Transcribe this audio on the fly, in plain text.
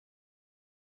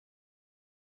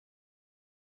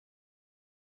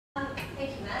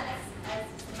Thank you, Matt.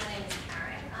 My name is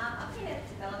Karen. I've been a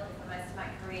developer for most of my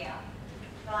career,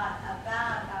 but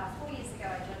about 4 years ago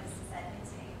I joined the SysAdmin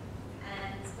team,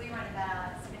 and we run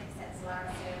about 70% Solara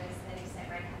servers, 30%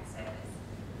 Red Hat servers.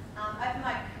 Over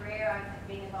my career I've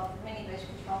been involved in many version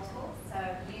control tools, so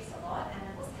I've used a lot and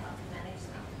I've also helped to manage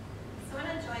them. So when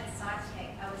I joined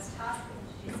CITEC, I was tasked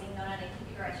with introducing not only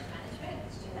configuration management,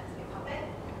 which turned out to be a puppet,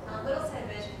 but also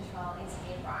version control into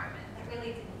the environment. I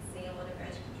really didn't see a lot of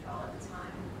version control at the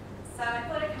time. So I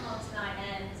thought I'd come on tonight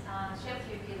and share with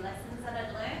you a few lessons that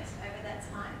I'd learnt over that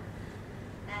time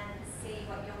and see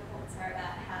what your thoughts are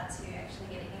about how to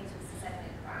actually get it into a SysAdmin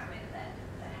environment that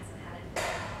hasn't had it in the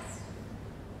past.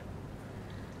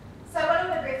 So what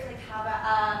I'm going to briefly cover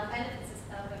are the benefits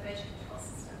of a version control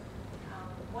system.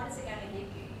 What is it going to give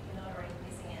you if you're not already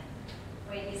using it?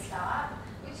 Where do you start?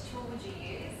 Which tool would you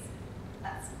use?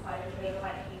 That's quite a heated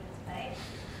debate.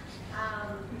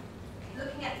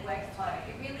 Looking at the workflow,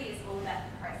 it really is all about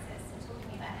the process and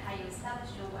talking about how you establish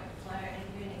your workflow and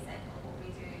give you an example of what we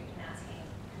do in our team.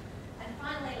 And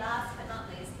finally, last but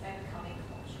not least, overcoming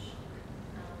culture shock.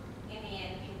 In the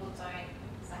end, people don't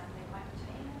exactly like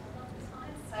change a lot of the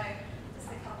time, so just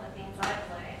a couple of things I've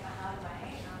learned the hard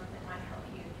way that might help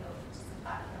you if you're just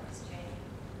embarking on this journey.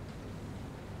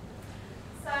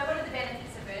 So what are the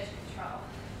benefits of version control?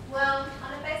 Well,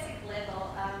 on a basic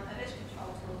level, a version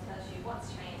control tool tells you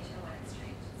what's changed and when it's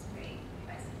changed. It's pretty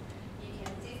basic. You can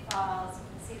diff files, you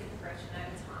can see the progression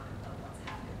over time of what's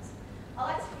happened.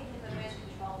 I like to think of a version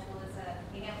control tool as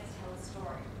being able to tell a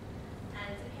story.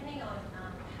 And depending on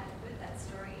how good that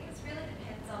story is, really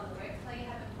depends on the workflow you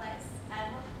have in place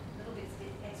and what little bits of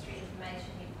extra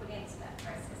information you put into that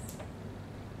process.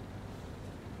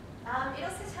 It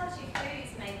also tells you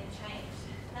who's made the change.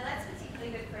 Now that's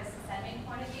particularly good for a SysAdmin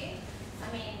point of view. I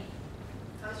mean,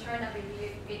 I was trying to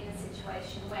review in a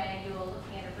situation where you're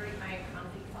looking at a root mode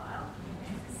config file,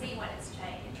 see when it's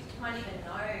changed. You might even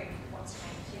know what's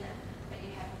changed in it, but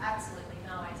you have absolutely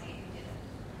no idea who did it.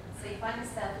 So you find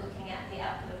yourself looking at the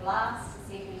output of last to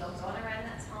see who logged on around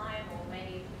that time, or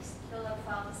maybe you secure log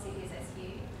file to see who's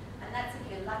SU. And that's if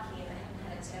you're lucky and they haven't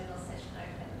had a terminal session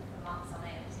open for months on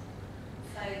end.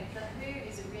 So the who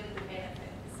is a really good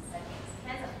benefit for SysAdmins.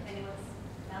 Hands up if anyone's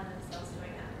found themselves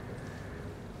doing that.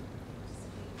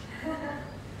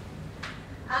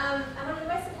 And one of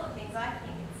the most important things I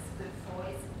think it's good for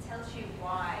is it tells you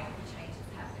why the changes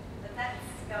happen. But that's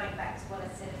going back to what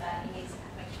I said about you need to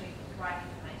make sure you put the right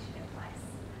information in place.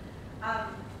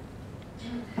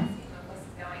 Excuse me, my voice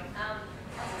is going. I'll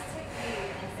just take you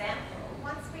an example.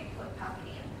 Once we put Puppet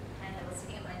in, and I was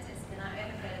sitting at my desk, and I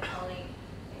overheard a colleague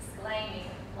exclaiming,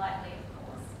 politely of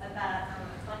course, about a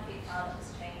config file that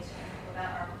was changed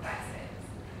about Oracle Back Service.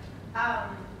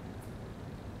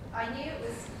 I knew it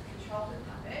was controlled with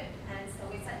Puppet, and so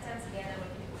we sat down together and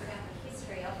we could bring up the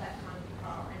history of that config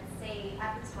file and see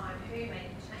at the time who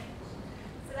made the change.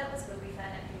 So that was good, we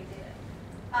found out who did it.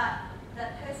 But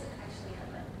that person actually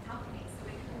had left the company, so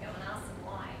we couldn't go and ask them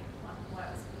why it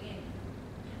was put in.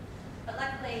 But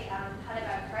luckily, part of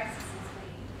our process is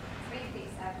we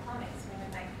prefix our comments when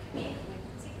we make a commit with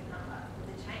the ticket number for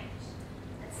the change.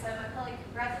 And so my colleague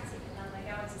could grab the ticket number,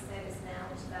 go into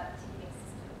ServiceNow, which is our ticketing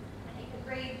system, and he could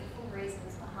read the full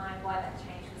reasons behind why that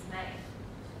change was made.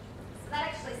 So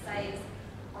that actually saves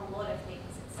a lot of things.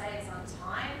 It saves on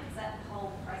time, because that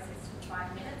whole process took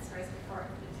 5 minutes, whereas before it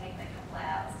could have taken a couple of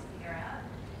hours to figure out.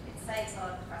 It saves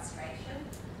on frustration,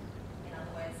 in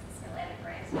other words, escalated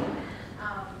granting.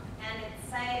 And it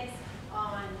saves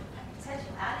on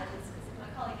potential outages, because if my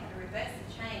colleague had to reverse the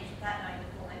change without knowing the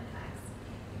full impacts,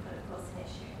 it could have caused an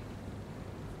issue.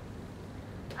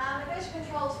 A version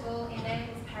control tool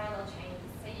enables parallel changes,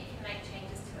 so you can make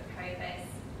changes to a code base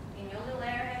in your little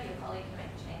area, your colleague can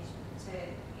make a change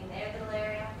in their little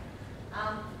area.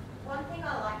 One thing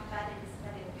I like about it is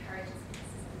that it encourages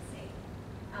consistency.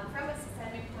 From a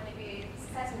SysAdmin point of view,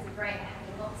 SysAdmins are great at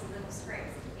having lots of little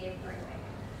scripts everywhere.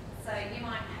 So you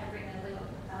might have written a little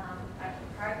open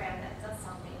program that does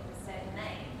something with a certain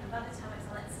name, and by the time it's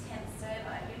on its 10th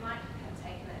server, you might have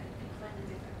taken it in a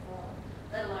completely different form,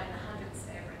 let alone the 100th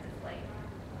server in the fleet.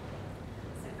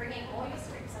 So bringing all your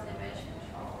scripts under version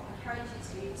control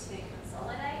encourages you to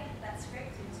consolidate that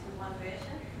script into one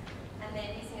version, and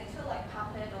then using a tool like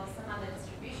Puppet or some other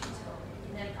distribution tool, you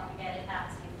can then propagate it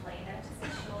out to your fleet, and it just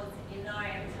ensures that you know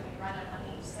every time you run it on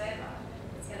each server,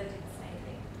 it's going to do the same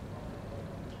thing.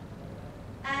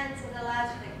 And it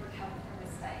allows you to recover from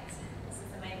mistakes. This is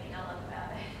the main thing I love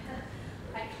about it.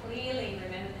 I clearly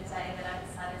remember the day that I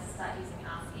decided to start using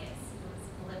RCS. It was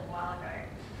a little while ago.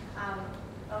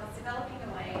 I was developing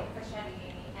away fresh out of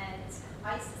uni, and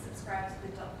I used to subscribe to the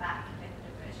 .back method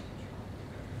of version control.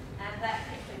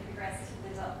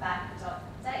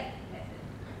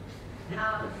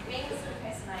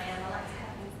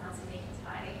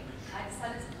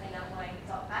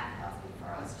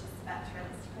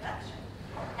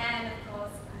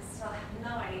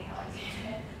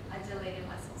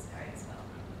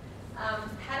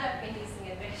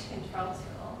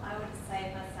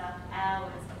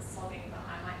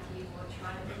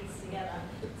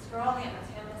 scrolling at my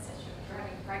terminal session,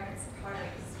 grabbing fragments of code,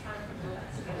 just trying to put that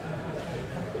together.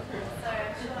 So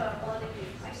I'm sure a lot of you,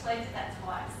 actually I did that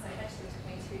twice, so it actually took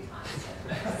me 2 times to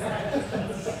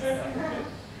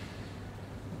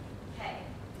Okay,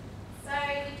 so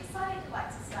you decided you'd like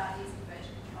to start using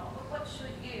version control, but what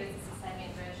should you as a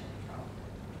SysAdmin version control?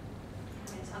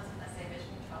 How many times have I say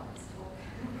version control? Let's talk.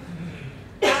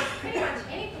 Pretty much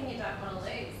anything you don't want to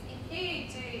lose. If you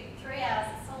do 3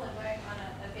 hours of solid work on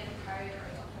a bit of code or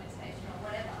a documentation or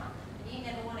whatever, and you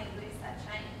never want to lose that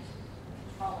change,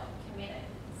 control it, commit it,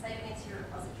 save it into your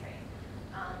repository.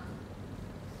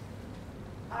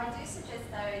 I do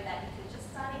suggest though that if you're just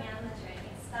starting out on the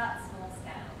journey, start small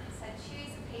scale. So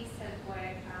choose a piece of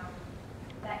work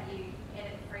that you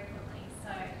edit frequently.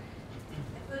 So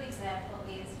a good example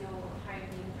is your home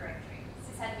bin directory.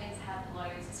 SysAdmins have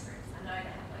loads of scripts. I know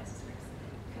they have loads of scripts.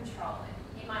 Control it.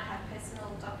 You might have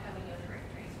personal.co in your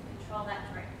directory. Control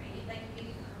that directory. They can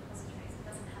be different repositories. It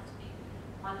doesn't have to be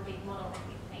one big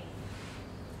monolithic thing.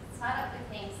 Start up with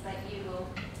things that you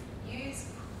will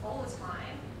use all the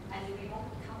time, and you'll be more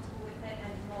comfortable with it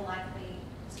and more likely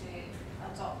to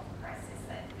adopt the process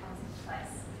that comes into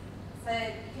place. So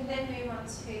you can then move on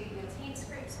to your team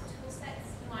scripts or tool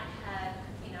sets. You might have,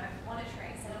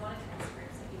 monitoring, set of monitoring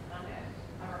scripts that you've done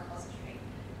a repository.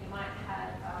 You might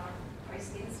have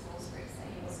post-install scripts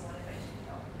that you also want to version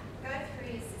control. Go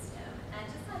through your system and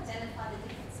just identify the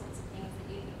different sorts of things that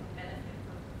you think will benefit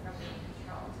from being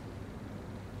controlled.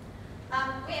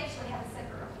 We actually have a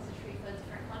separate repository for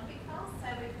different config files.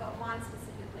 So we've got one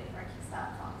specifically for our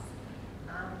Kickstart files.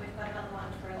 We've got another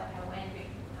one for like our WANBIC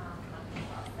config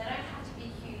files. They don't have to be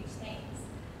huge things.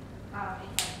 I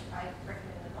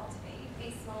recommend them not to be.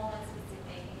 Be small and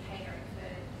specific and catering for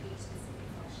each specific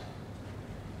function.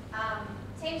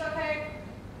 Team.co,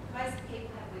 most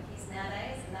people have wikis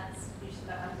nowadays, and that's usually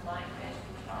the underlying version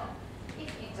control.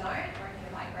 If you don't, or if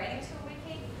you're migrating to a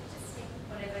wiki, just stick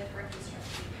whatever directory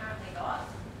structure you currently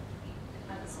got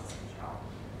under source control.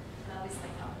 And obviously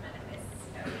help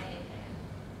manifests go hand in hand.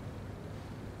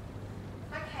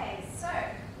 Okay, so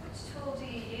which tool do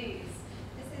you use?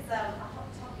 This is a hot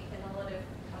topic in a lot of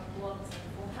blogs and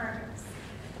forums.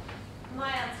 My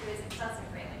answer is it doesn't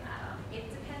really matter. It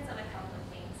depends on a couple of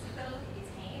things. You've got to look at your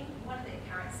team. What are their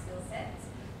current skill sets?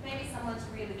 Maybe someone's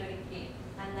really good at Git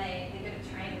and they're good at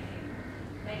training people.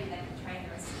 Maybe they can train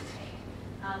the rest of the team.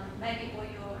 Maybe all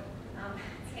your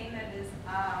team members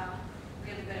are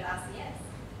really good at RCS.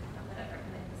 I don't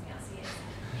recommend using RCS.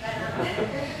 But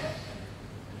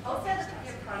also look at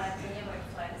your product and your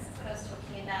workflow. This is what I was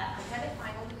talking about.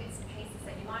 Identifying all the bits and pieces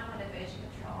that you might want to version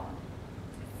control.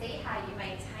 See how you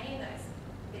maintain those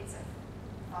bits of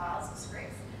files or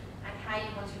scripts and how you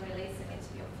want to release them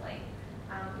into your fleet.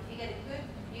 If you get a good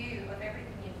view of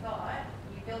everything you've got,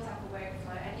 you build up a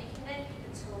workflow and you can then pick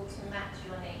a tool to match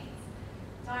your needs.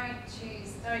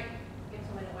 Don't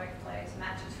implement a workflow to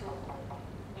match a tool.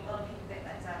 A lot of people get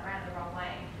that around the wrong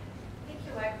way. Pick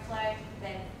your workflow,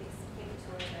 then pick a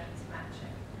tool to match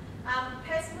it.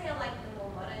 Personally, I like the more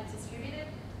modern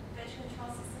distributed version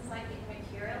control systems like Git and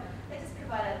Mercurial. They just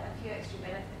provide a few extra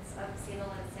benefits of single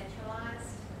and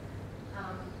centralized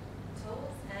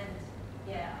tools, and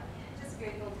yeah, just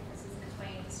Google differences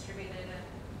between distributed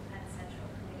and central,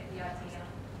 and you get the idea.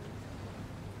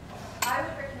 I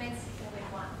would recommend sticking with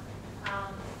one.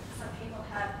 Some people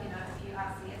have, a few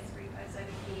RCS repos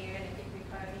over here and a Git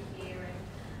repo over here, and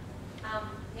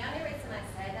the only reason I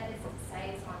say that is it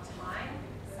saves on time.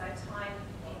 So time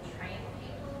in training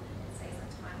people, it saves on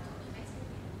time documenting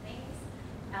things.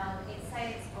 It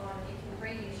saves on, you can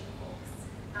reuse your hooks.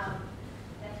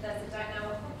 And for those that don't know,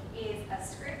 a hook is a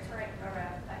script or a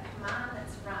command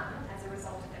that's run as a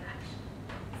result of an action.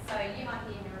 So you might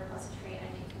be in your repository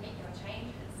and you commit your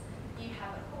changes. You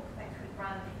have a hook that could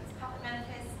run, if it's public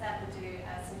manifest, that will do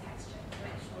a syntax check to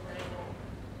make sure that it all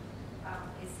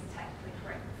is syntactically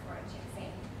correct before it checks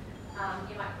in.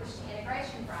 You might push the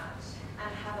integration branch and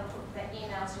have a hook that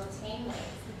emails your team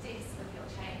leads the disk of your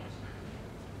change.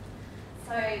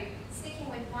 So sticking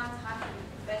with one type of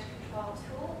version control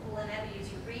tool will enable you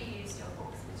to reuse your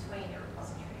hooks between your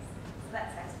repositories. So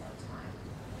that saves a lot of time.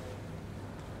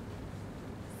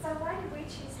 So why did we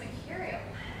choose Mercurial?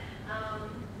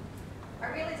 I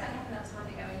really don't have enough time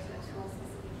to go into a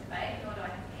tool-specific debate, nor do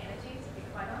I have the energy, to be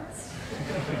quite honest.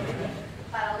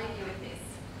 But I'll leave you with this.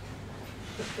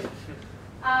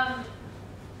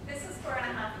 This was 4.5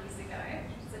 years ago,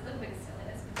 which is a little bit of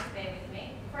silliness, but just bear with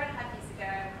me. 4.5 years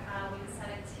ago, we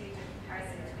decided to do a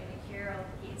comparison between Mercurial,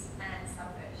 Git, and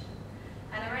Subversion.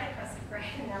 And I ran across a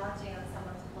great analogy on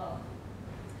someone's blog.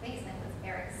 I think his name was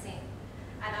Eric Singh.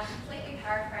 And I'm completely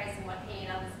paraphrasing what he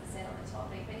and others have said on the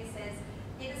topic,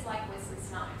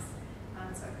 nice.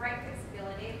 So great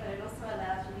flexibility, but it also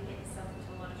allows you to get yourself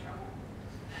into a lot of trouble.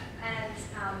 And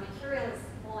Mercurial is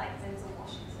more like Denzel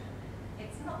Washington.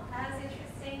 It's not as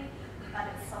interesting,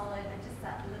 but it's solid and just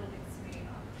that little bit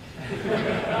smoother.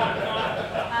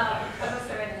 I've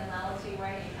also read an analogy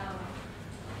where he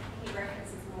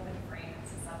references Morgan Freeman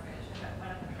as a subversion, but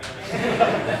whatever.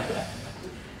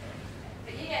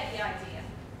 But you get the idea.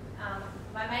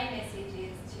 My main message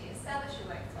is to establish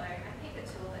your workflow and pick a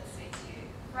tool that suits you.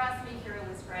 For us, Mercurial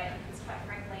was great because, quite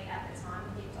frankly, at the time,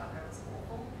 Git.go was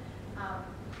awful.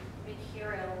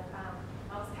 Mercurial,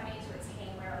 I was coming into a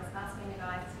team where I was asking the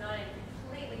guys to not only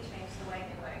completely change the way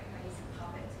they work by using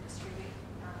Puppet to distribute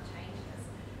changes,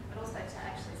 but also to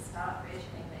actually start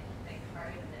versioning their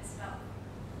code and their stuff.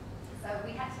 So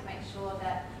we had to make sure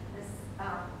that this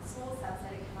small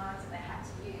subset of commands that they had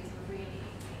to use were really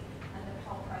easy, and the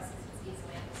whole process was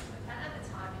easily understood. And at the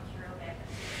time, Mercurial gave it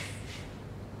to us.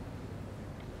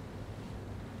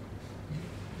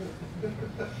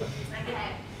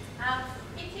 Okay.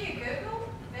 If you Google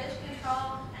version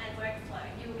control and workflow,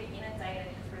 you will be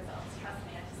inundated with results. Trust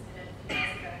me, I just did it a few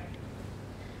years ago.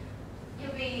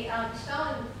 You'll be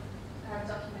shown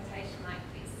documentation like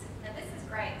this. Now this is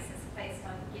great. This is based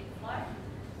on Git flow.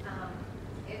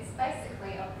 It's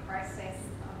basically a process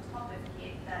on top of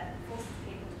Git that forces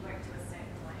people to work to a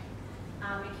certain way.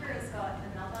 Mercurial's got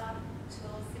another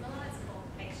tool similar. It's called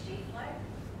XG flow.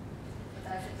 For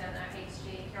those that don't know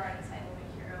XG, if you're on a table,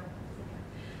 Mercurial.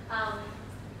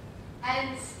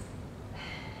 And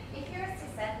if you're a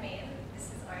SysAdmin,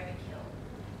 this is overkill.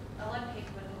 A lot of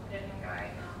people would look at it and go,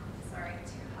 sorry,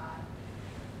 too hard.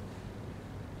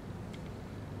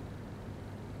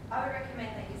 I would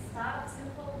recommend that you start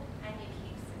simple and you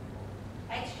keep simple.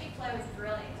 HG Flow is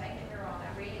brilliant, don't get me wrong,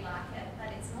 I really like it,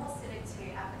 but it's more suited to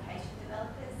application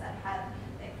developers that have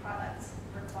their products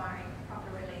requiring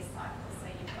proper release cycles. So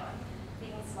you've got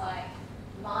things like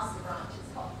master branches,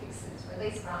 hotfixes,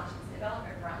 release branches,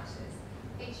 development branches,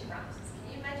 feature branches. Can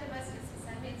you imagine most of the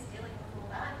sysadmins dealing with all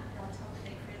that on top of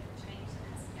their critical change that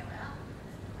has to go out?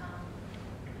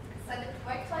 So the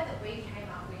workflow that we came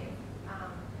up with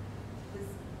was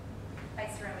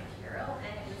based around Mercurial,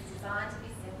 and it was designed to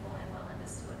be simple and well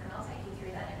understood, and I'll take you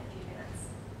through that in a few minutes.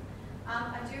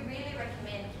 I do really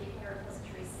recommend keeping your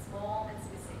repository small and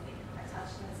specific. I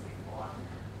touched on this before.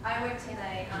 I worked in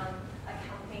a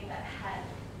company that had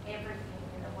everything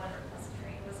in the one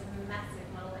repository. It was a massive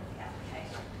monolithic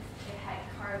application. It had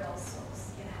Cobol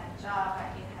source, it had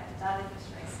Java, it had data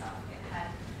history stuff, it had,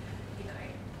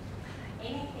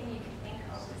 anything you could think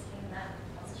of was in that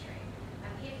repository.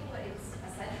 And people, it was a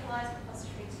centralized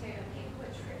repository too, and people were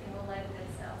tripping all over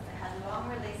themselves. They had long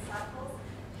release cycles,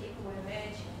 people were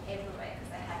merging everywhere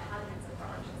because they had hundreds of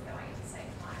branches going at the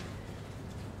same time.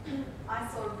 I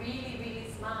saw really, really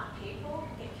smart people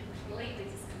get completely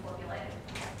discombobulated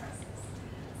in that process.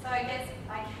 So I guess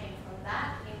I came from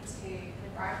that into an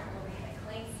environment where we had a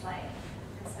clean slate,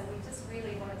 and so we just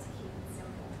really wanted to keep it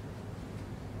simple.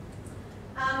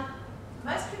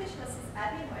 Most traditional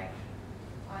sysadmin work,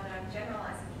 I know I'm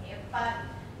generalizing here, but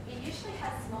it usually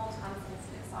has small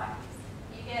time-sensitive cycles.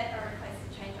 You get a request to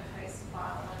change a host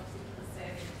file on a particular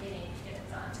server, get it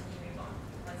done, and you move on,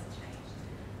 close the change.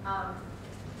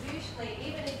 Usually,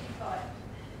 even if you've got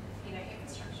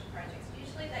infrastructure projects,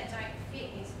 usually they don't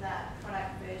fit into that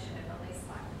product version and release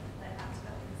cycle that app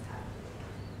developers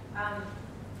have.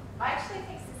 I actually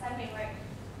think sysadmin work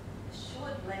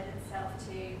should lend itself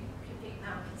to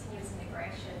continuous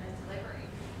integration and delivery.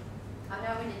 I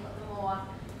know when you've got the more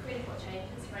critical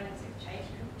changes running to change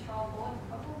control board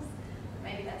problems,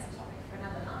 maybe that's a topic for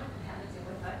another night, how to deal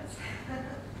with those.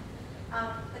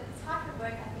 But the type of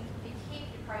work, I think, if you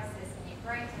keep your process and you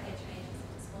break down your changes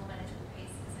into small manageable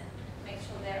pieces and make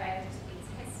sure they're able to be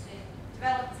tested,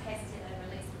 developed, tested, and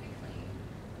released quickly,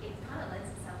 it kind of lends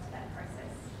itself to that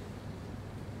process.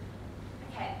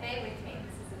 Okay, bear with me,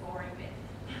 this is the boring bit.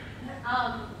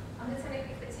 I'm just going to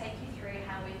quickly take you through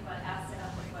how we've got our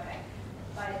setup of work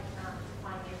by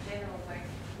defining a general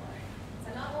workflow. So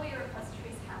not all your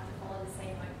repositories have to follow the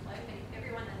same workflow, but if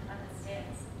everyone that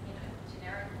understands,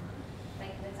 generic one, they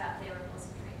can adapt their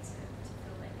repository to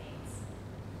fill their needs.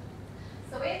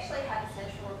 So we actually have a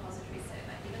central repository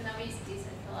server, even though we use a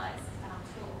decentralized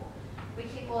tool. We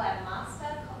keep all our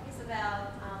master copies of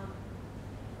our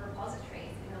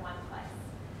repositories in the one place.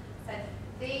 So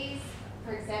these,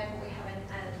 for example, we have a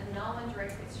null and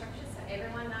directory structure, so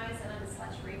everyone knows that under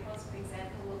 /repos, for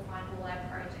example, we'll find all our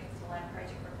projects, all our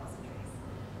project repositories.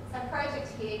 So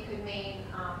project here could mean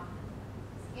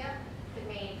could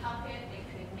mean Puppet, it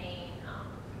could mean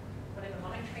whatever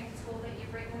monitoring tool that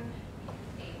you've written,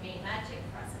 it could mean Magic,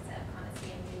 for us it's our kind of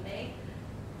CMDB.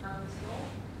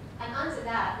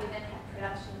 that, we then have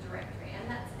production directory,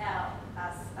 and that's our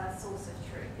source of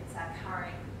truth. It's our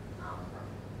current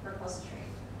repository.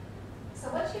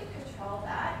 So once you've controlled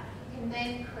that, you can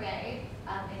then create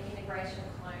an integration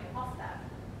clone of that.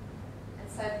 And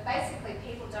so basically,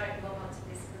 people don't log onto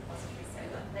this repository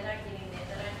server. They don't get in there.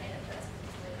 They don't edit those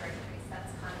particular directories.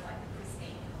 That's kind of like the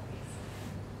pristine copies.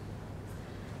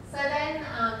 So then,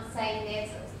 say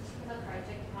Ned's a particular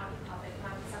project, it might be Puppet, it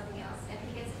might be something else, and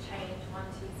he gets a change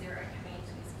 120 coming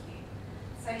into his queue.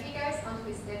 So he goes onto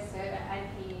his dev server and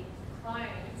he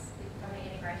clones from the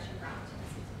integration branch in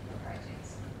this particular project.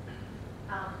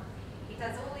 He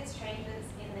does all these changes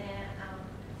in there.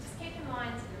 Just keep in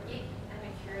mind Git and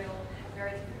Mercurial have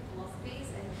very different philosophies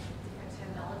and different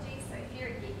terminology. So if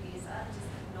you're a Git user, just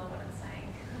ignore what I'm saying.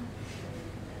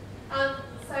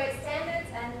 So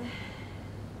standards and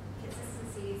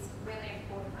consistency is really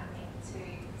important, I think, to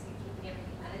keeping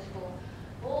everything manageable.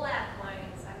 All our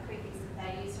clones are prefixed with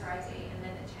their user ID and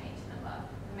then the change number.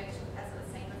 And make sure, as I was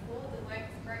saying before, the work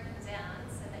is broken down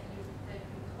so that the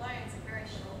clones are very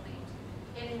shortly.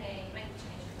 Get in there, you make the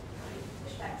change,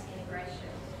 push back to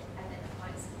integration, and then the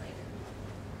clone is completed.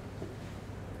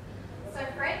 So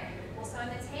Fred, also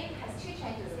in the team, has two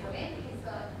changes come in. He's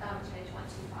got change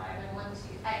 125 and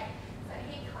 128. So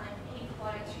he cloned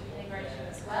through integration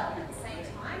as well at the same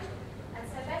time. And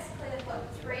so basically they've got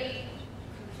 3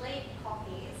 complete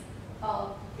copies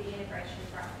of the integration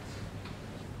branch.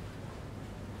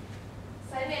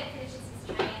 So Ned finishes his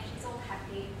change, he's all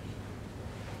happy.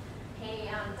 He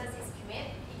does his commit.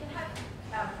 You can have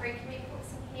pre-commit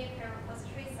hooks in here per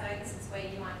repository, so this is where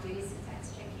you might do your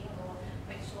syntax checking or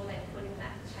make sure they're putting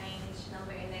that change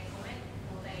number in their comment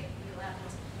or you allow them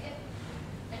to commit.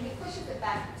 And he pushes it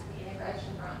back to the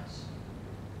integration branch.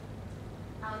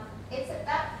 It's at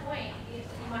that point, you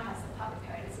might have some public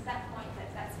code, it's at that point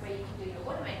that's where you can do your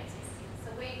automated testing.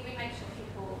 So we make sure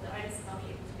the owners are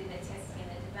people to do their testing and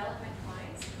their development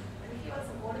clones. And if you want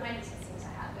some automated testing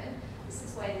to happen, this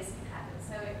is where this can happen.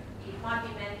 So it might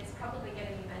be it's probably going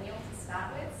to be manual to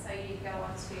start with. So you go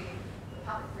onto the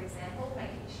Puppet, for example,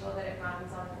 making sure that it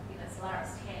runs on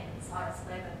Solaris 10, Solaris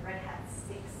 11, Red Hat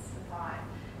 6 and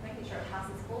 5, making sure it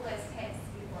passes all those tests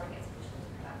before it gets pushed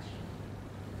into production.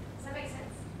 Does that make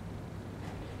sense?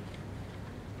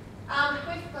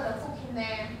 We've got a hook in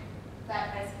there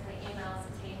that basically emails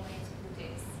the team lead to the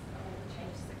dips of all the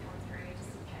changes that come through,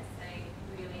 just in case they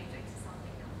really object to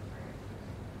something coming through.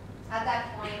 At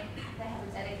that point, they have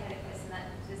a dedicated person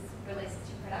that just releases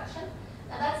to production.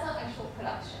 Now that's not actual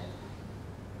production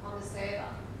on the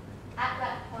server. At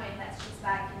that point, that's just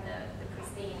back in the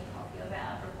pristine copy of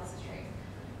our repository.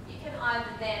 You can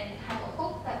either then have a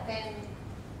hook that then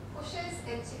pushes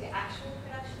it to the actual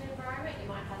production environment. You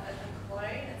might have a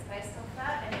clone that's based off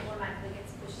that, and it automatically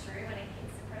gets pushed through when it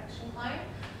hits the production clone.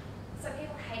 So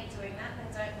people hate doing that.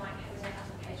 They don't like having their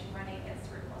application running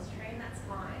against the repository, and that's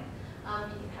fine.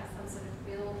 You can have some sort of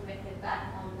build method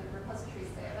back on the repository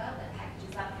server that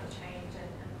packages up your change and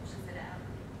pushes it out.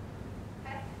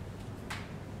 Okay?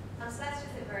 So that's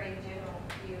just a very general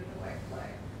view of the workflow.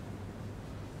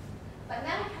 But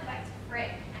now we come back to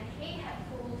Fred, and he had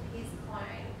pulled his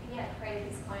clone, he had created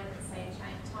his clone at the same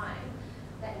time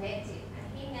that Ned did, and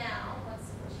he now wants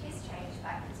to push his change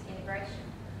back into integration.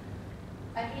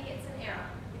 But he gets an error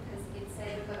because it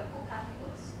says we've got a hook up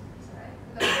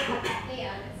here,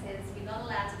 and it says you're not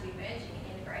allowed to do merging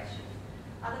in integration.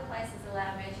 Other places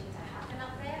allow merging to happen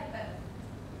up there, but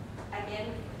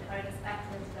again, the onus back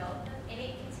to the development.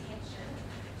 Any contention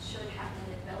should happen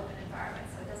in the development environment,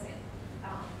 so it doesn't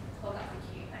clog up the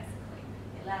queue, basically.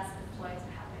 It allows the flow to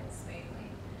happen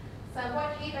smoothly. So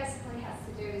what he basically has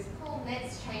to do is pull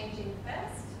Ned's change in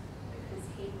first, because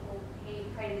he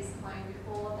created his clone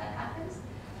before that happens.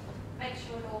 Make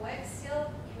sure it all works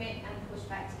still, commit and push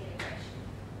back to integration.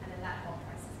 And then that whole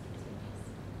process continues.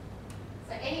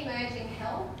 So any merging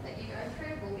hell that you go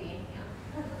through will be in here.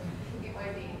 It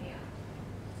won't be in here.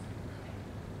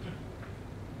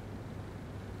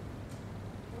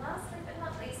 Lastly but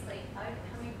not leastly,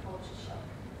 overcoming culture shock.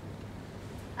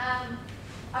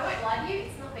 I won't lie to you,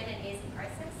 it's not been an easy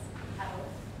process at all,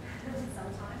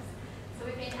 sometimes. So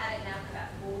we've been at it now for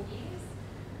about 4 years.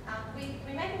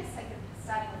 We made a mistake of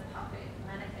starting with Puppet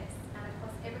manifest, and of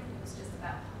course everything was just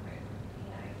about Puppet.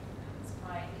 It's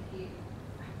quite, if you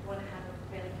want to have a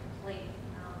really complete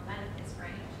manifest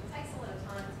range, it takes a lot of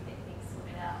time to get things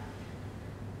sorted out.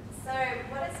 So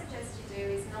what I suggest you do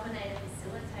is nominate a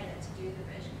facilitator to do the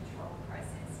version control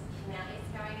process. Now it's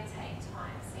going to take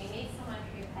time, so you need someone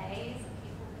who is a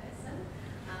people person,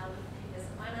 who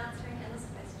doesn't mind answering endless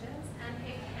questions, and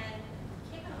who can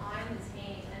keep an eye on the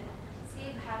team and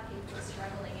see how people are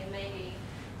struggling and maybe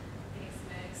putting some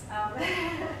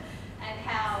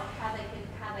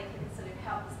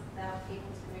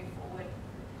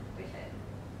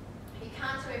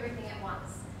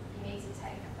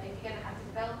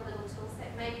develop a little tool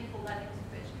set, maybe pull that into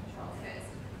version control first,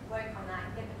 work on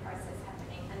that, get the process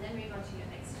happening, and then move on to your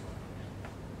next tool.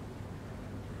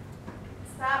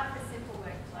 Start with a simple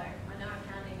workflow. I know I'm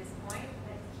pounding this point,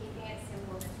 but keeping it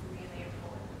simple is really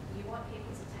important. You want people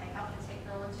to take up the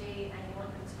technology and you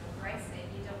want them to embrace it.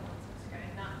 You don't want them to go,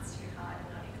 no, it's too hard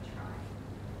and not even try.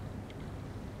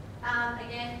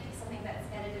 Again, pick something that's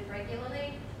edited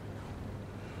regularly.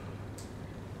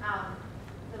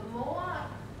 The more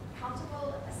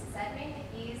comfortable a sysadmin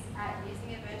is at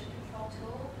using a version control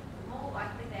tool, the more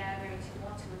likely they are going to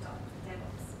want to adopt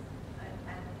DevOps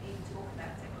and even talk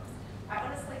about DevOps. I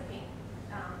honestly think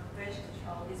version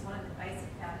control is one of the basic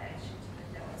foundations of the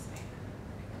DevOps movement.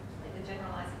 I'm completely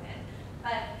generalising there.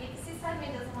 But if the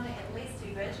sysadmin doesn't want to at least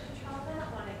do version control, they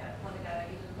don't want to go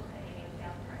even look at any of the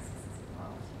other processes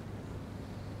involved.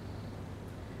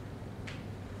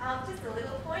 Just a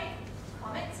little point,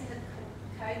 comments in the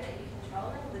code that you're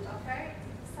controlling, the doc code.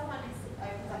 If someone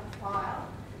opens up a file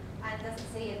and doesn't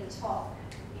see at the top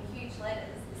in huge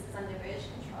letters, this is under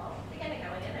version control, they're going to go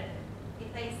and edit it.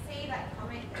 If they see that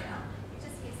comment there, it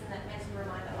just gives them that mental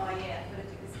reminder, oh yeah, I've got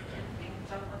to do this again,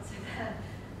 jump onto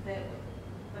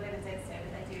whatever dev server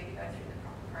they do to go through the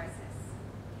proper process.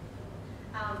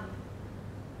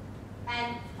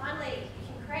 And finally, you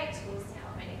can create tools to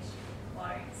help manage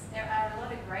loads. There are a lot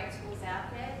of great tools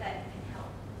out there that can help,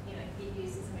 give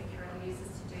users and mercurial users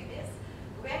to do this.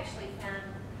 But we actually found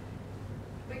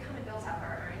we kind of built up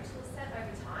our own tool set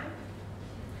over time.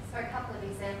 So a couple of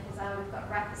examples are we've got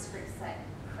wrapper scripts that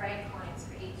create clones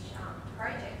for each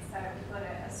project. So we've got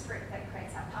a script that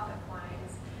creates our Puppet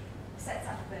clones, sets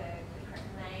up the correct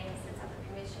name, sets up the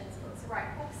permissions, puts the right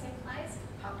hooks in place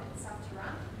for Puppet stuff to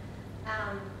run.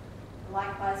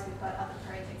 Likewise, we've got other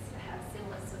projects that have a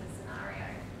similar sort of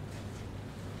scenario.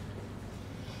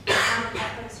 I've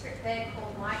got a script there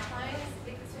called My Clones.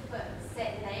 Because we've got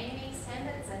set naming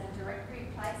standards and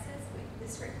directory places, the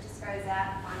script just goes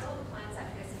out and finds all the clones that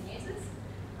person uses.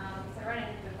 If they're running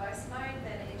in verbose mode,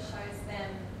 then it shows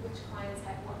them which clones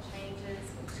have what changes,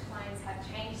 which clones have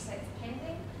change sets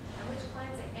pending, and which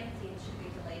clones are empty and should be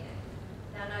deleted.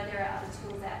 Now, I know there are other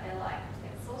tools out there like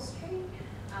source tree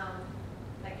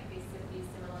that can be used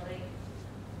similarly.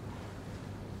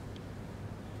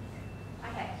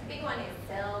 Okay, the big one is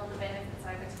sell the benefits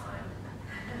over time.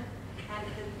 And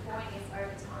the point is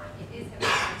over time. It is going to be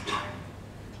over time.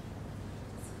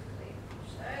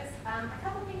 A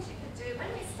couple of things you could do.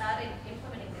 When we started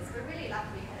implementing this, we're really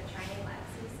lucky we had a training lab.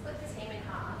 So we split the team in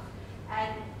half.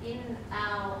 And in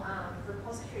our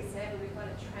repository server, we've got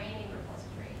a training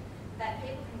repository that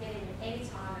people can get in at any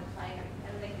time and play with.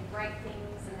 And they can break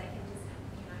things and they can just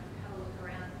have a look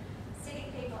around.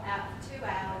 Sitting people out for 2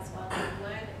 hours while they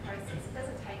learn the process. It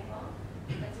doesn't take long,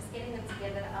 but just getting them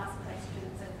together to ask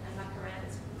questions and muck around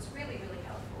is really, really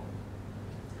helpful.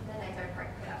 And then they don't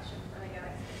break production when they go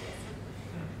back to the desk.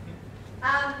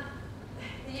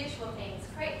 The usual things,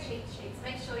 create cheat sheets,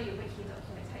 make sure your wiki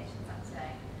documentation's up to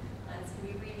date. This can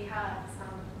be really hard for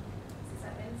some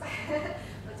sysadmins,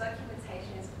 but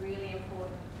documentation is really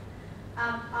important.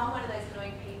 I'm one of those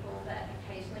annoying people that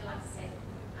occasionally like to send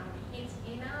hint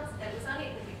emails. It was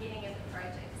only at the beginning of the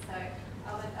project, so I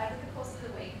would, over the course of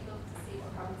the week, look to see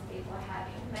what problems people are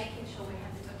having, making sure we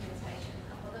have the documentation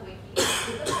up on the wiki,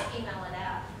 look to email it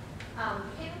out.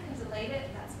 People can delete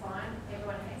it, that's fine.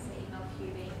 Everyone hates the email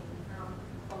queue being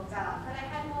bogged up. But I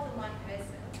had more than one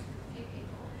person, a few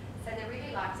people, so they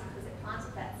really liked it because it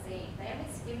planted that seed. They only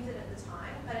skimmed it at the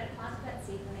time, but it planted that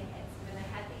seed in their heads. When they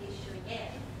had the issue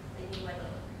again, they knew where to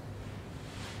look,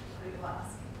 who to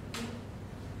ask.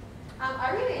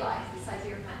 I really liked this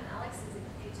idea of Matt and Alex's a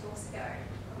few talks ago,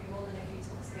 probably more than a few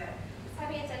talks ago. It's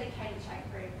having a dedicated chat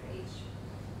group for each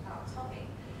topic.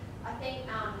 I think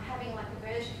having like a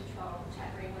version control chat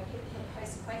room where people can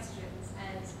post questions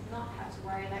and not have to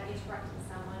worry about interrupting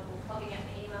someone or clogging up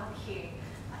the email queue,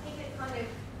 I think it kind of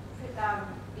could,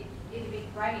 it'd be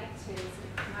great to sort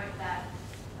of promote that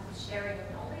sharing of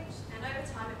knowledge. And over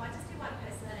time, it might just be one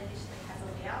person that initially has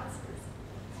all the answers,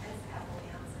 tends to have all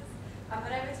the answers. But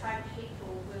over time,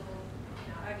 people will,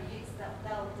 overuse,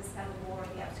 they'll discover more and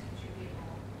be able to contribute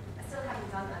more. I still haven't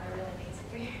done that, I really need to.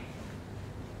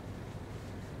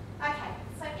 Okay,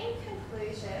 so in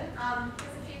conclusion,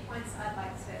 there's a few points I'd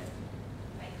like to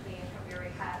make clear and probably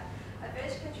already have. A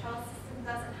version control system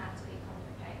doesn't have to be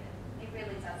complicated. It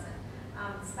really doesn't.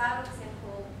 Start with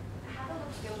simple, have a look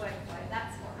at your workflow,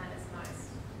 that's what matters most.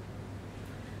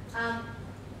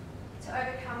 To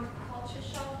overcome culture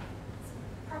shock,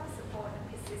 proper support and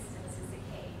persistence is the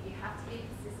key. You have to be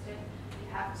persistent, you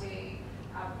have to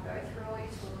go through all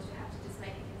your tools, you have to just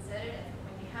make a concerted effort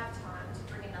when you have time to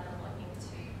bring another one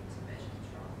into version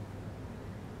control.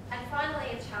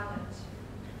 finally, a challenge.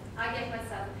 I gave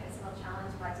myself a personal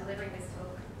challenge by delivering this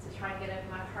talk to try and get over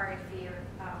my horrid fear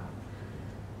of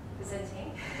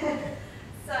presenting.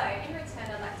 So, in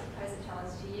return, I'd like to pose a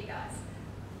challenge to you guys.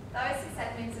 Those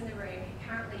sysadmins in the room who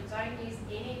currently don't use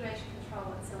any version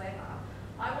control whatsoever,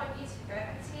 I want you to go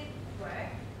back to your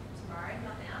work tomorrow,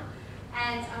 not now,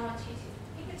 and I want you to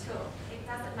pick a tool. It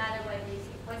doesn't matter whether you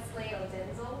pick Wesley or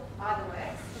Denzel, either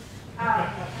works. I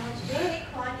want you to pick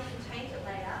one, you can change it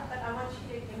later, but I want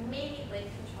you to immediately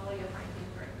control your home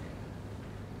group.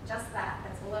 Just that,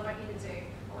 that's all I want you to do.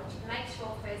 I want you to make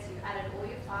sure first you've added all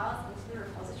your files into the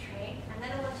repository, and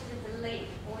then I want you to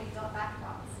delete all your .back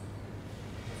files.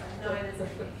 Because I know there's a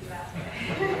few out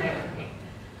there.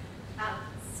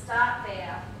 Start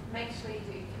there. Make sure you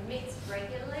do commits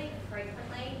regularly,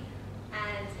 frequently,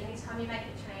 and anytime you make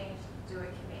a change, do a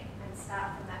commit and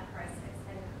start from that process.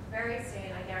 And very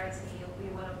soon, I guarantee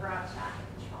you'll want to branch out and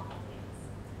control more things.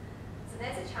 So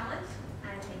there's a challenge,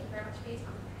 and thank you very much for your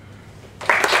time.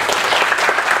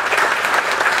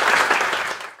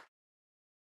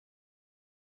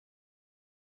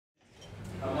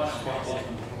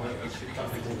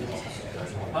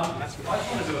 I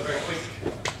just want to do a very quick,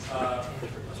 I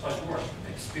suppose more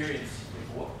experience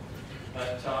report,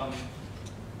 but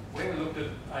where we looked at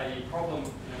a problem in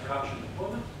a production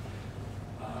deployment,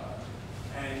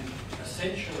 and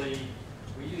essentially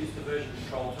we used the version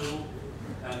control tool,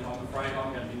 and I'm afraid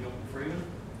I'm going to be Milton Freeman,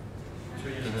 because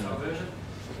we used some version,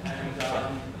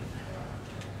 and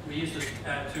we used it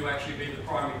to actually be the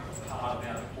primary part of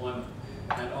our deployment.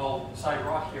 And I'll say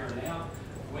right here and now,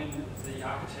 when the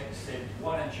architect said,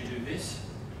 why don't you do this?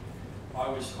 I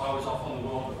was off on the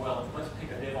world of, well, let's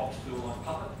pick a DevOps tool like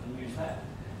Puppet and use that.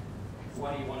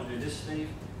 Why do you want to do this, Steve?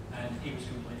 And he was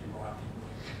completely right.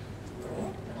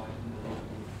 And I didn't believe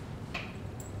him.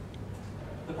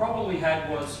 The problem we had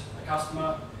was a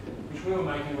customer, which we were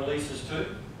making releases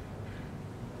to,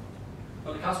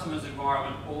 but the customer's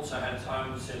environment also had its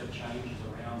own set of changes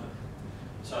around it.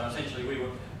 So essentially we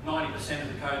were 90%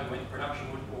 of the code that went to production,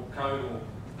 or code or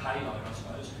payload, I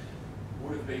suppose,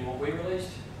 would have been what we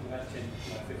released, and about 10,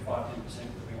 10% would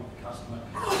be what the customer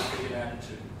could get added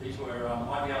to. These were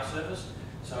IVR servers,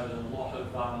 so there's a lot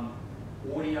of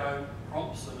audio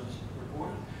prompts that are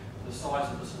recorded. The size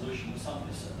of the solution was something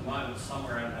at the moment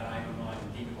somewhere around about 8 or 9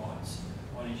 gigabytes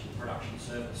on each of the production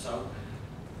servers. So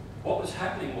what was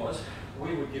happening was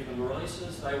we would give them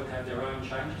releases, they would have their own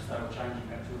changes, they were changing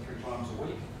about 2 or 3 times a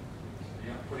week.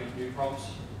 Putting up new prompts,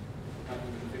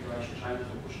 making configuration changes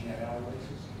or pushing out our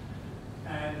releases.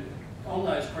 And on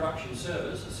those production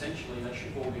servers, essentially they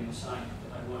should all be the same,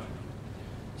 but they weren't.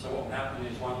 So what would happen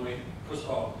is one week, because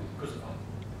of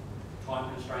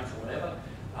time constraints or whatever,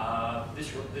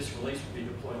 this release would be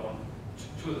deployed on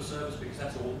 2 of the servers because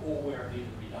that's all where it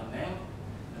needed to be done now.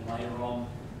 And later on,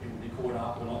 it would be caught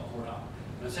up or not caught up.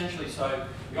 And essentially, so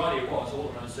the idea was all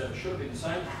of those servers should have been the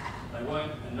same. They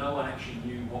weren't, and no one actually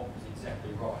knew what was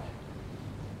exactly right.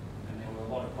 And there were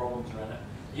a lot of problems around it.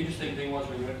 The interesting thing was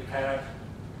when you went to CITEC,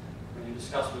 when you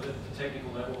discussed with it at the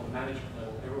technical level or the management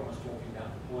level, everyone was talking about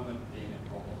deployment being a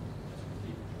problem. That's what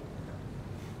people were talking about.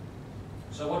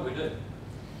 So what do we do?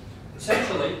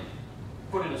 Essentially,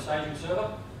 put in a staging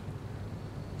server.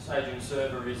 The staging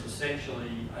server is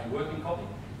essentially a working copy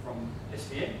from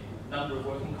SVN, a number of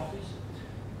working copies.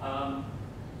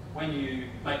 When you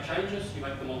make changes, you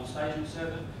make them on the staging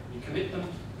server, you commit them,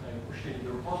 they're pushed into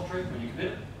the repository when you commit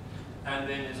it, and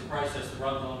then there's a process that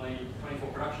runs on the 24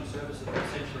 production servers that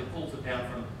essentially pulls it down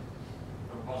from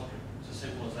the repository. It's as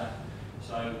simple as that.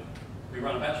 So we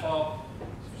run a batch file,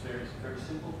 it's very, very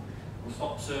simple. We'll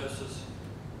stop the services,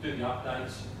 do the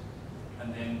updates,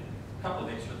 and then a couple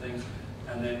of extra things,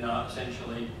 and then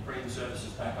essentially bring the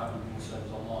services back up and bring the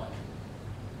servers online.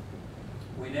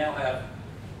 We now have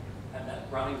had that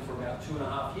running for about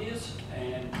 2.5 years,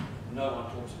 and no one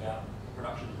talks about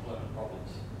production deployment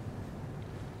problems.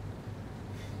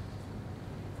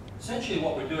 Essentially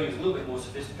what we're doing is a little bit more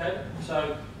sophisticated.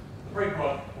 So the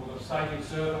pre-prod, or the staging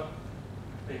server,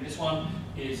 being this one,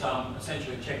 is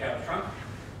essentially check out the trunk.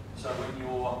 So when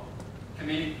you're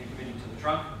committing to the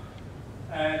trunk.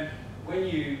 And when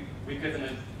we've given the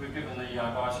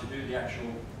guys who do the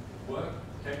actual work,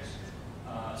 text,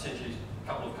 essentially a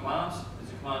couple of commands.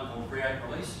 There's a command called create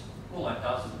release. All that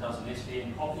does is it does an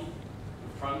SVN copy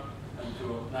of trunk and to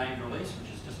a named release,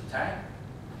 which is just a tag.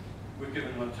 We've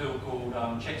given them a tool called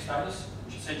check status,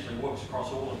 which essentially works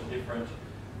across all of the different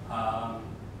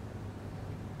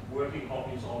working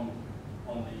copies on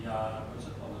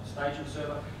the staging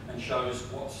server and shows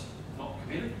what's not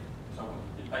committed. So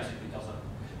it basically does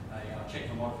a check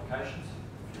for modifications.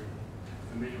 If you're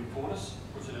familiar with Tortoise,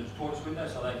 puts it into tortoise window,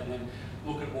 so they can then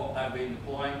look at what they've been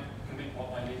deploying, commit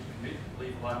what they need to commit,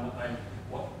 leave alone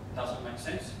what doesn't make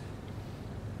sense.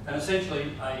 And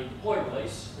essentially a deploy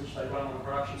release, which they run on a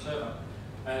production server.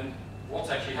 And what's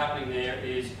actually happening there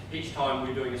is each time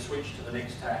we're doing a switch to the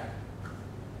next tag.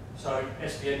 So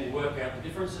SVN will work out the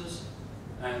differences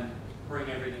and bring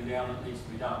everything down that needs to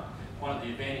be done. One of the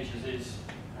advantages is,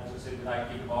 as I said, with 8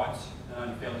 gigabytes and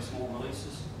only fairly small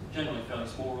releases, generally fairly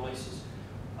small releases,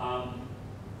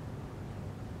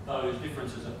 those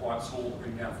differences are quite small to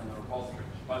bring down from the repository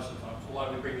most of the time,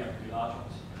 although we bring down pretty large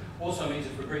ones. Also means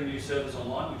if we bring new servers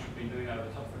online, which we've been doing over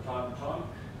from time to time,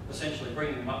 essentially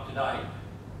bringing them up to date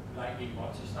with 8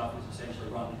 gigabytes of stuff is essentially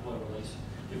run, deploy, release,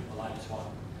 give it the latest one.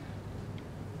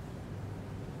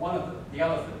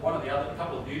 A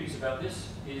couple of beauties about this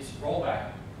is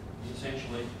rollback is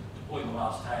essentially deploying the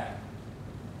last tag.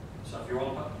 So if you're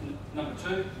on number 2,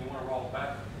 you want to roll it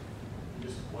back, you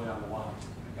just deploy number 1.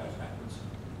 It goes backwards.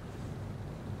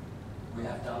 We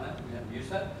have done that. We have used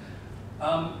that.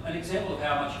 An example of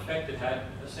how much effect it had,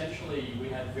 essentially we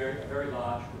had a very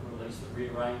large release that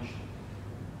rearranged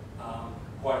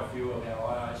quite a few of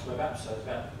our iOS web apps, so there's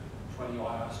about 20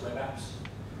 iOS web apps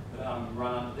that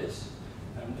run under this,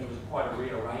 and there was quite a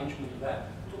rearrangement of that.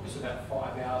 It took us about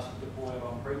 5 hours to deploy it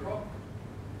on pre-prod.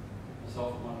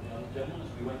 Myself and one of the other gentlemen,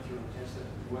 as we went through and tested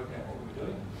it and worked out what we were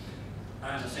doing.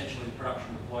 And essentially the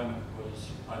production deployment was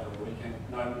over a weekend,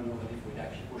 no more than if we'd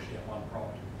actually pushed out one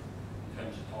prod in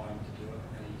terms of time to do it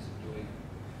and ease of doing it.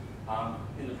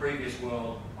 In the previous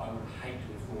world, I would hate to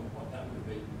have thought what that would have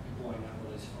been, deploying that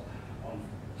release on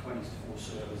 24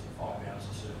 servers at 5 hours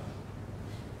a server.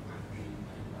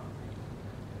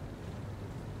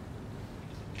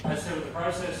 As I said with the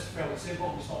process, fairly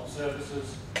simple, we stop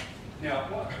services.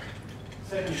 Now,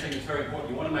 second thing is very important,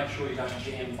 you want to make sure you don't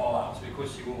jam files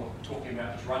because you're talking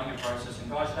about just running a process and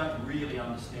guys don't really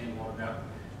understand a lot about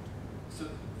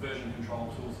version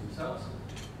control tools themselves.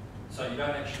 So you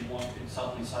don't actually want it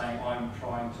suddenly saying, I'm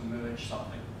trying to merge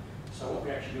something. So what we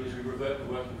actually do is we revert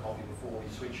the working copy before we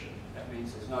switch it. That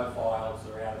means there's no files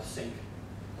that are out of sync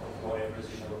with whatever is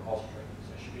in the repository.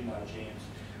 So there should be no jams.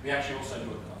 We actually also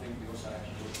do it, I think we also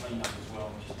actually do a cleanup as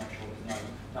well, just to make sure there's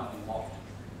nothing locked.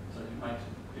 So it makes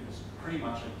it was pretty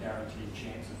much a guaranteed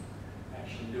chance of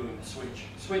actually doing the switch.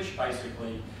 Switch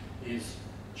basically is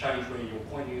change where you're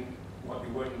pointing, what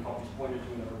your working copy is pointed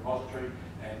to in the repository,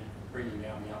 and bringing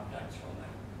down the updates from that.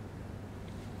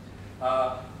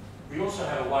 We also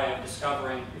have a way of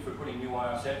discovering if we're putting new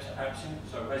iOS apps in.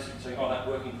 So basically saying, oh, that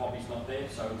working copy's not there.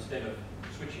 So instead of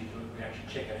switching to it, we actually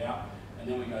check it out, and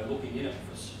then we go looking in it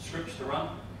for scripts to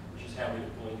run, which is how we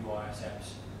deploy new iOS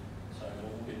apps. So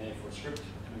we'll look in there for a script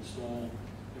to install.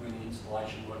 Doing the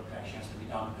installation work actually has to be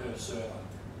done per server.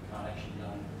 It can't actually be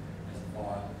done as a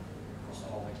file across the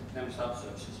whole thing. Then we start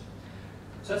services.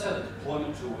 So that's how the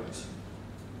deployment tool works.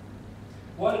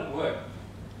 Why did it work?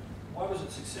 Why was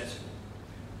it successful?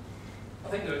 I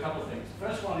think there are a couple of things. The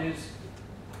first one is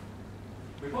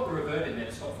we put the revert in there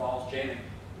to stop files jamming.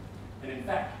 And in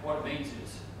fact, what it means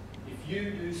is if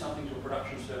you do something to a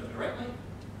production server directly,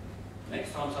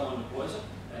 next time someone deploys it,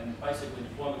 and basically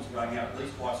deployments are going out at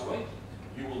least twice a week,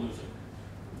 you will lose it.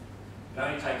 It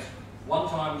only takes one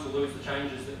time to lose the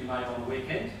changes that you made on the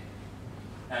weekend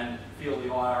and feel the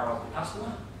ire of the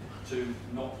customer to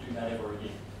not do that ever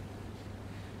again.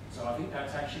 So I think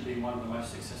that's actually been one of the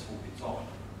most successful bits of it.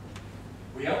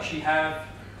 We actually have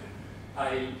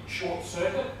a short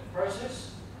circuit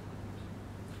process.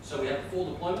 So we have the full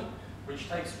deployment, which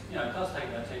takes, it does take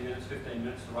about 10 minutes, 15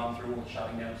 minutes to run through all the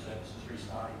shutting down services,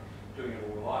 restarting, doing it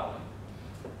all reliably.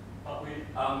 But we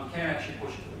can actually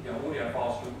push audio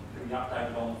files can be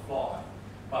updated on the fly.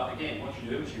 But again, what you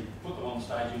do is you put them on the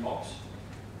staging box,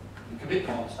 you commit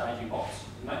them on the staging box.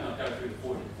 You may not go through the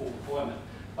full deployment,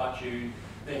 but you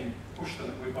then push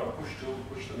them. We've got a push tool to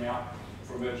push them out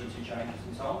for emergency changes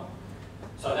and so on.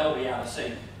 So they'll be out of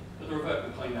sync. But the revert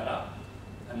will clean that up.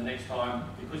 And the next time,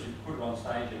 because you've put it on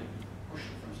staging, pushed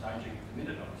it from staging,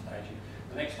 committed it on staging,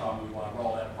 the next time we want to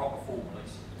roll out a proper full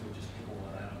release, we'll just pick all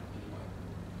that out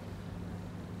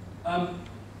anyway.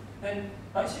 And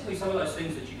basically some of those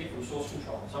things that you get from source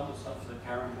control, some of the stuff that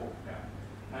Karen talked about.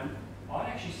 And I'd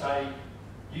actually say,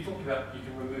 you talked about you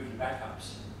can remove your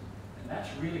backups. And that's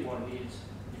really what it is.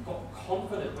 You've got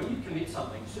confidence. When you commit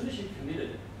something, as soon as you've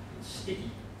committed it, it's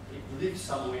sticky. It lives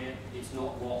somewhere, it's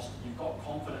not lost. You've got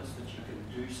confidence that you can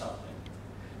do something.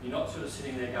 You're not sort of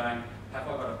sitting there going, have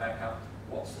I got a backup?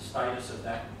 What's the status of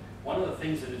that? One of the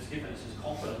things that it's given us is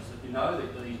confidence that you know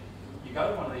that you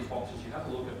go to one of these boxes, you have a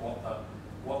look at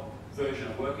what version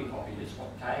of working copy it is,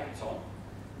 what tag it's on,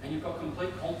 and you've got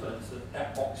complete confidence that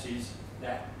that box is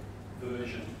that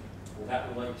version or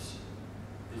that release.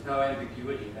 There's no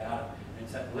ambiguity about it. And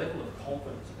it's that level of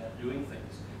confidence about doing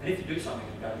things. And if you do something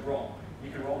and it goes wrong, you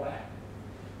can roll back.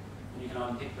 And you can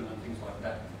unpick them and things like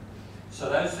that. So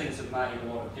those things have made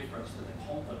a lot of difference to the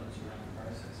confidence around the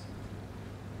process.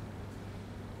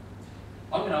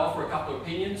 I'm going to offer a couple of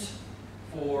opinions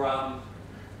for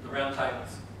the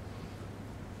roundtables.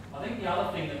 I think the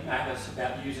other thing that matters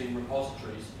about using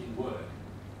repositories in work,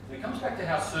 and it comes back to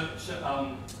how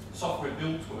software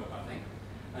builds work, I think,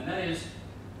 and that is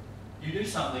you do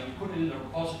something, you put it in the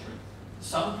repository.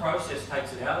 Some process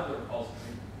takes it out of the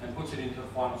repository and puts it into the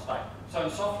final state. So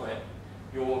in software,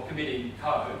 you're committing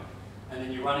code, and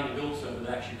then you're running a build server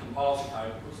that actually compiles the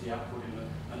code and puts the output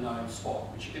in a known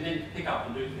spot, which you can then pick up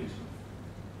and do things with.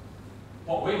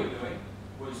 What we were doing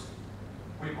was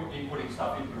we put inputting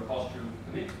stuff into the repository with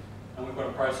commit, and we've got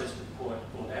a process to pull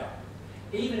it out.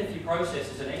 Even if your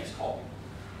process is an X copy,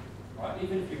 right?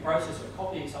 Even if your process of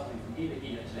copying something from here to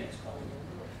here is an X copy,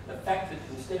 the fact that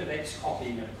instead of X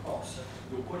copying it across,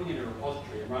 you're putting it in a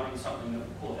repository and running something that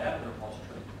will pull it out of the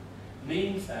repository,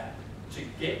 means that to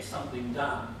get something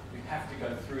done, you have to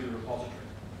go through the repository.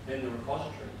 Then the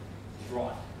repository is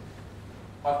right.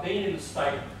 I've been in the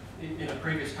state in a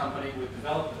previous company with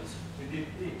developers who did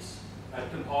this. They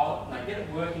compile it and they get it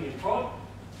working in prod,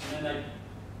 and then they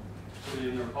put it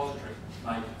in the repository,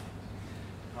 maybe.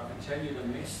 I can tell you the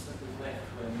mess that was left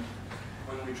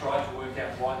when we tried to work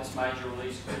out why this major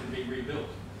release couldn't be rebuilt,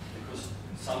 because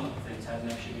some of the things hadn't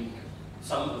actually been,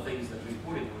 some of the things that we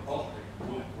put in the repository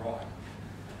weren't right.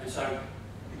 And so,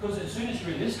 because as soon as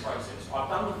you're in this process, I've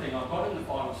done the thing, I've got in the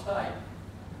final state,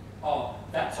 oh,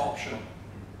 that's optional.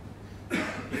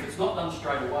 If it's not done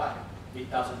straight away, it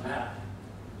doesn't matter.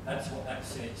 That's what that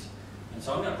says. And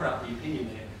so I'm going to put up the opinion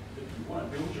there that you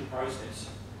want to build your process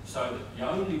so that the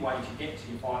only way to get to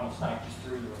your final state is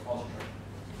through the repository.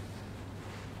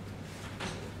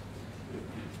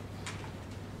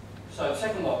 So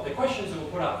second lot, the questions that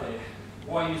were put up there,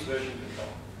 why use version control?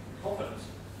 Confidence.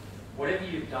 Whatever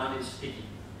you've done is sticky.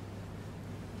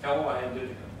 Go away and do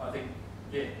it. I think,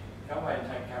 yeah, go away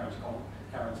and take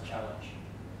Karen's challenge.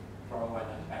 Throw away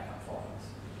those backup files.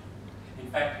 In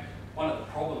fact, one of the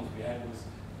problems we had was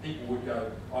people would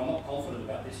go, I'm not confident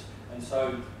about this. And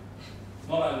so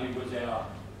not only was our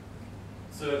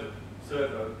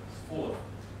server full of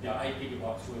 8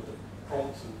 gigabytes worth of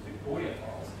prompts and audio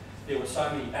files, there were so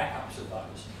many backups of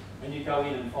those. And you go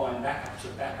in and find backups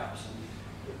of backups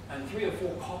and 3 or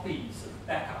 4 copies of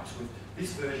backups with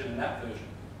this version and that version.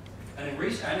 And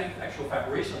in actual fact,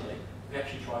 recently, we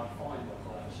actually tried to find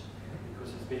one of those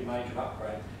because there's been a major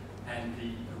upgrade and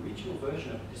the original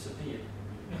version of it disappeared.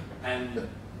 And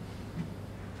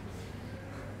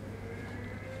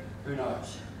who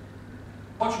knows?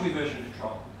 What should we version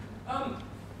control?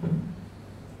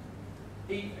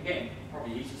 Again,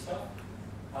 probably easy stuff.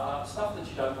 Stuff that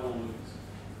you don't want to lose.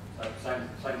 So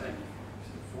same thing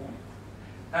for me.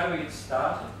 How do we get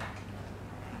started?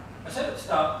 I said at the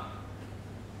start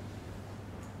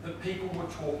that people were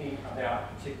talking about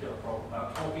a particular problem. They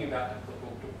were talking about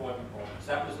deployment problems.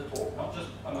 That was the talk, not just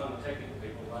among the technical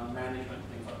people, among management,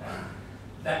 things like that.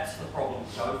 That's the problem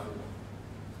to go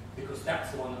for. Because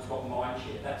that's the one that's got mind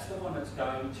share. That's the one that's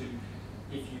going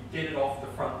to, if you get it off the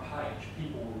front page,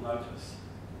 people will notice.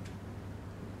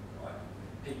 Right?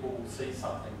 People will see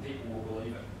something, people will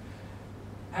believe it.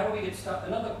 How do we get started?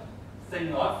 Another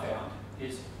thing that I've found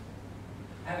is,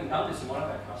 having done this in one of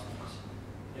our customers,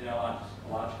 in our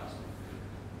large customer,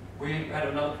 we had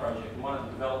another project and one of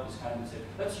the developers came and said,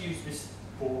 let's use this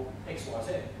for X, Y,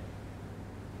 Z.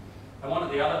 And one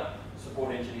of the other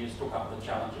support engineers took up the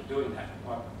challenge of doing that.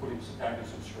 I put in some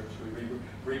tags and scripts, we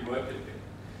reworked it a bit.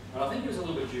 And I think he was a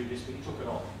little bit dubious, but he took it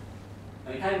on.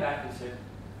 And he came back and said,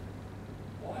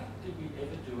 why did we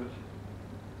ever do it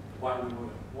the way we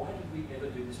would? Why did we ever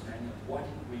do this manually? Why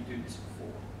didn't we do this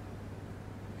before?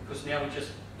 Because now we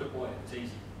just deploy it, it's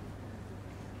easy.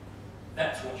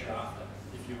 That's what you're after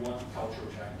if you want cultural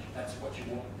change. That's what you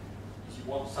want. Is you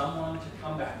want someone to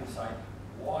come back and say,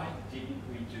 why didn't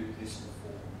we do this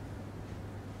before?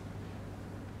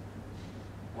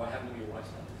 Why haven't we always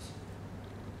done this?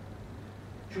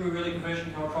 Should we really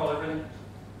version control everything?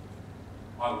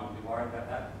 I wouldn't be worried about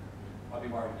that. I'd be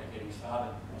worried about getting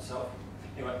started myself.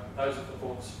 Anyway, those are the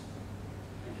thoughts.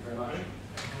 Thank you very much.